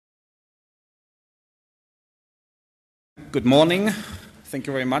Good morning. Thank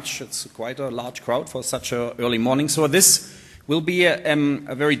you very much. It's quite a large crowd for such an early morning. So this will be a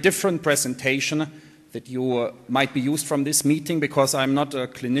very different presentation that you might be used from this meeting, because I'm not a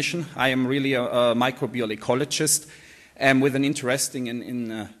clinician. I am really a microbial ecologist with an interest in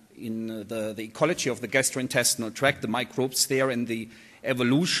the ecology of the gastrointestinal tract, the microbes there, and the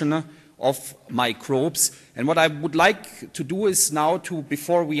evolution of microbes. And what I would like to do is now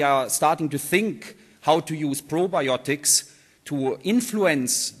before we are starting to think how to use probiotics to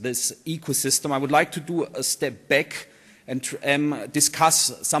influence this ecosystem, I would like to do a step back and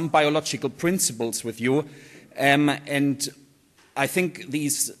discuss some biological principles with you. And I think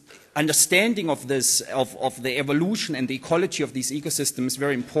these understanding of this, of the evolution and the ecology of these ecosystems is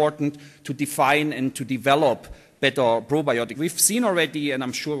very important to define and to develop better probiotics. We've seen already, and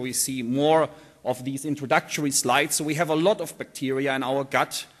I'm sure we see more of these introductory slides. So we have a lot of bacteria in our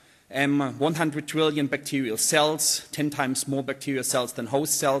gut. 100 trillion bacterial cells, 10 times more bacterial cells than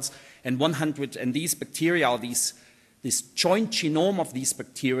host cells, and these bacteria, or this joint genome of these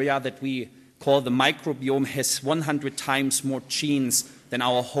bacteria that we call the microbiome, has 100 times more genes than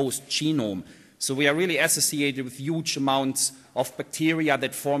our host genome. So we are really associated with huge amounts of bacteria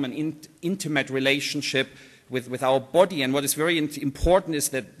that form an intimate relationship with our body. And what is very important is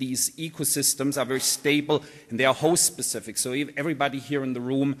that these ecosystems are very stable and they are host specific. So everybody here in the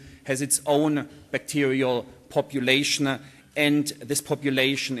room has its own bacterial population, and this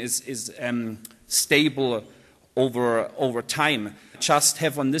population is stable over time. Just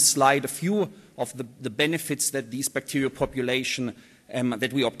have on this slide a few of the benefits that these bacterial population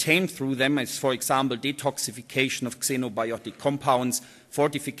that we obtain through them is, for example, detoxification of xenobiotic compounds,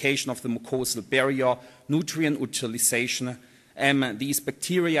 fortification of the mucosal barrier, nutrient utilization. These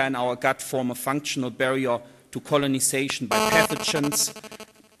bacteria in our gut form a functional barrier to colonization by pathogens.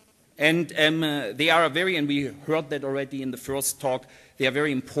 And they are and we heard that already in the first talk, they are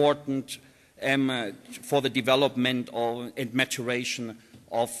very important for the development and maturation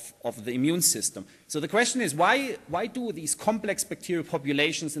of the immune system. So the question is, why do these complex bacterial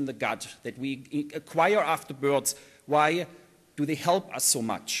populations in the gut that we acquire after birth, why do they help us so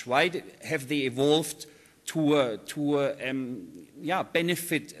much? Why have they evolved to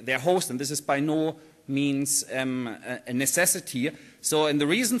benefit their host? And this is by no means a necessity. So, and the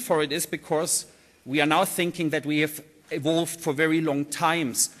reason for it is because we are now thinking that we have evolved for very long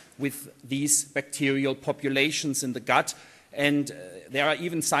times with these bacterial populations in the gut. And there are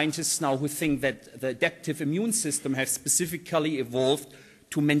even scientists now who think that the adaptive immune system has specifically evolved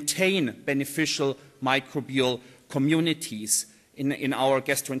to maintain beneficial microbial communities in our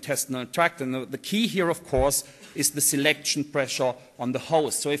gastrointestinal tract. And the key here, of course, is the selection pressure on the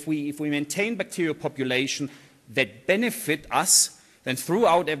host. So if we maintain bacterial population that benefit us, then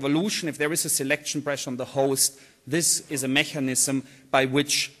throughout evolution, if there is a selection pressure on the host, this is a mechanism by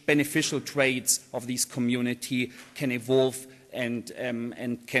which beneficial traits of this community can evolve and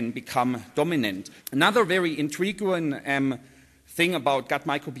can become dominant. Another very intriguing thing about gut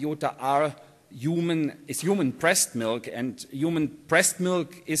microbiota is human breast milk. And human breast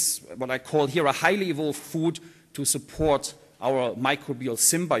milk is what I call here a highly evolved food to support our microbial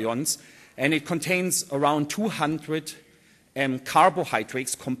symbionts. And it contains around 200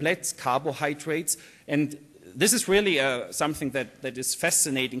 carbohydrates, complex carbohydrates. And this is really something that is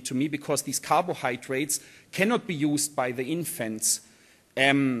fascinating to me, because these carbohydrates cannot be used by the infants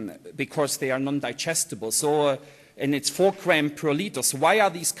because they are non-digestible. So, and it's 4 grams per liter. So why are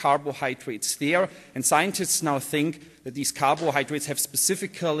these carbohydrates there? And scientists now think that these carbohydrates have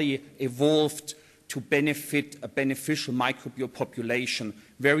specifically evolved to benefit a beneficial microbial population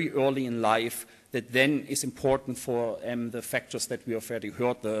very early in life, that then is important for the factors that we have already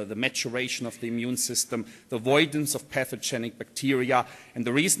heard, the maturation of the immune system, the avoidance of pathogenic bacteria. And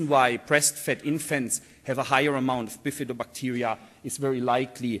the reason why breastfed infants have a higher amount of bifidobacteria is very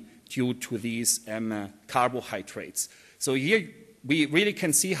likely due to these carbohydrates. So here we really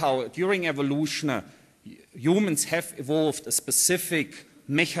can see how during evolution humans have evolved a specific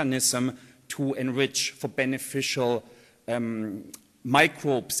mechanism to enrich for beneficial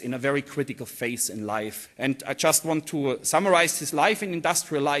microbes in a very critical phase in life. And I just want to summarize this. Life in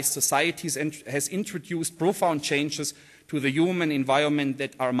industrialized societies has introduced profound changes to the human environment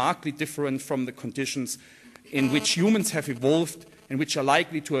that are markedly different from the conditions in which humans have evolved, and which are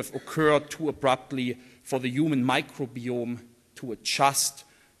likely to have occurred too abruptly for the human microbiome to adjust.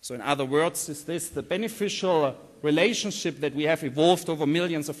 So in other words, is this the beneficial relationship that we have evolved over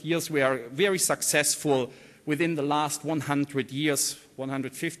millions of years? We are very successful within the last 100 years,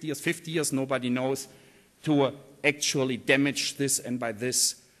 150 years, 50 years, nobody knows, to actually damage this, and by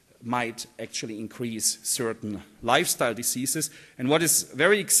this might actually increase certain lifestyle diseases. And what is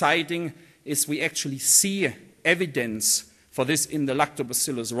very exciting is we actually see evidence for this in the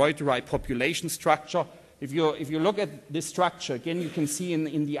Lactobacillus reuteri population structure. If you look at this structure, again, you can see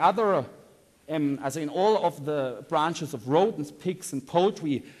in the other, as in all of the branches of rodents, pigs, and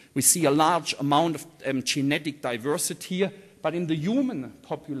poultry, we see a large amount of genetic diversity. But in the human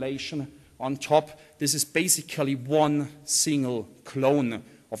population on top, this is basically one single clone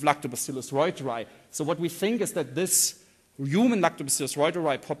of Lactobacillus reuteri. So what we think is that this human Lactobacillus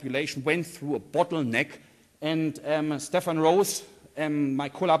reuteri population went through a bottleneck, and Stefan Rose, my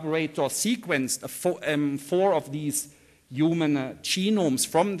collaborator, sequenced 4 of these human genomes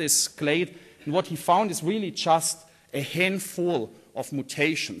from this clade, and what he found is really just a handful of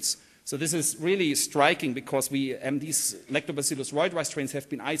mutations. So this is really striking because these Lactobacillus reuteri strains have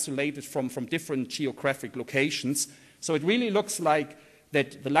been isolated from different geographic locations. So it really looks like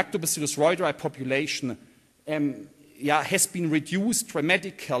that the Lactobacillus reuteri population has been reduced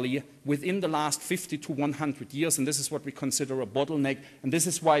dramatically within the last 50 to 100 years, and this is what we consider a bottleneck, and this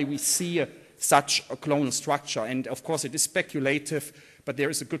is why we see such a clonal structure. And of course it is speculative, but there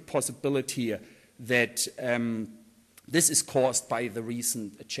is a good possibility that this is caused by the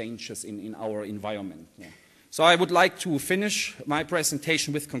recent changes in our environment. Yeah. So I would like to finish my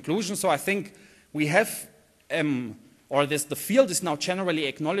presentation with conclusion. So I think we have, the field is now generally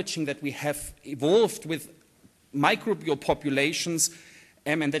acknowledging that we have evolved with microbial populations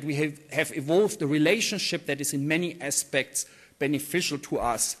and that we have evolved a relationship that is in many aspects beneficial to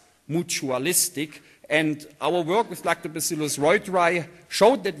us, mutualistic. And our work with Lactobacillus reuteri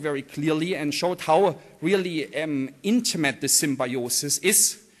showed that very clearly and showed how really intimate the symbiosis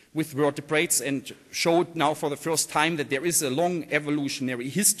is with vertebrates, and showed now for the first time that there is a long evolutionary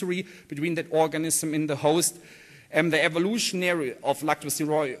history between that organism and the host. The evolutionary of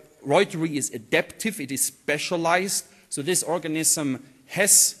Lactobacillus reuteri is adaptive, it is specialized, so this organism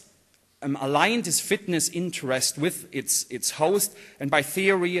has aligned its fitness interest with its host, and by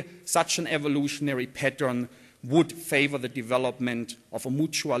theory such an evolutionary pattern would favor the development of a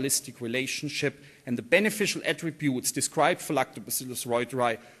mutualistic relationship, and the beneficial attributes described for Lactobacillus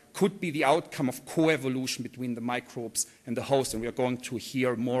reuteri could be the outcome of coevolution between the microbes and the host, and we are going to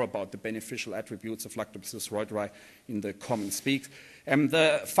hear more about the beneficial attributes of Lactobacillus reuteri in the common speak.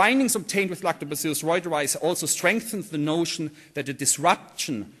 The findings obtained with Lactobacillus reuteri also strengthens the notion that a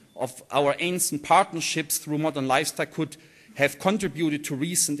disruption of our ancient partnerships through modern lifestyle could have contributed to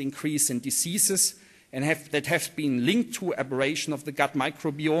recent increase in diseases and that have been linked to aberration of the gut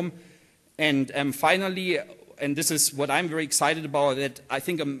microbiome. And finally, and this is what I'm very excited about, that I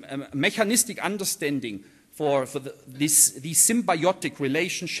think a mechanistic understanding for these symbiotic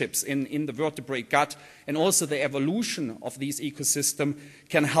relationships in the vertebrate gut and also the evolution of these ecosystems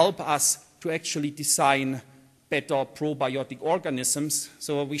can help us to actually design better probiotic organisms.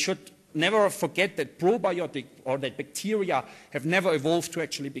 So we should never forget that probiotic or that bacteria have never evolved to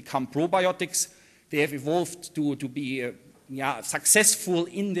actually become probiotics. They have evolved to be successful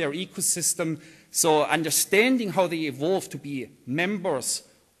in their ecosystem. So understanding how they evolve to be members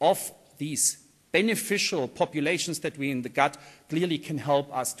of these beneficial populations that we in the gut clearly can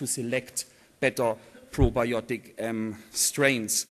help us to select better probiotic strains.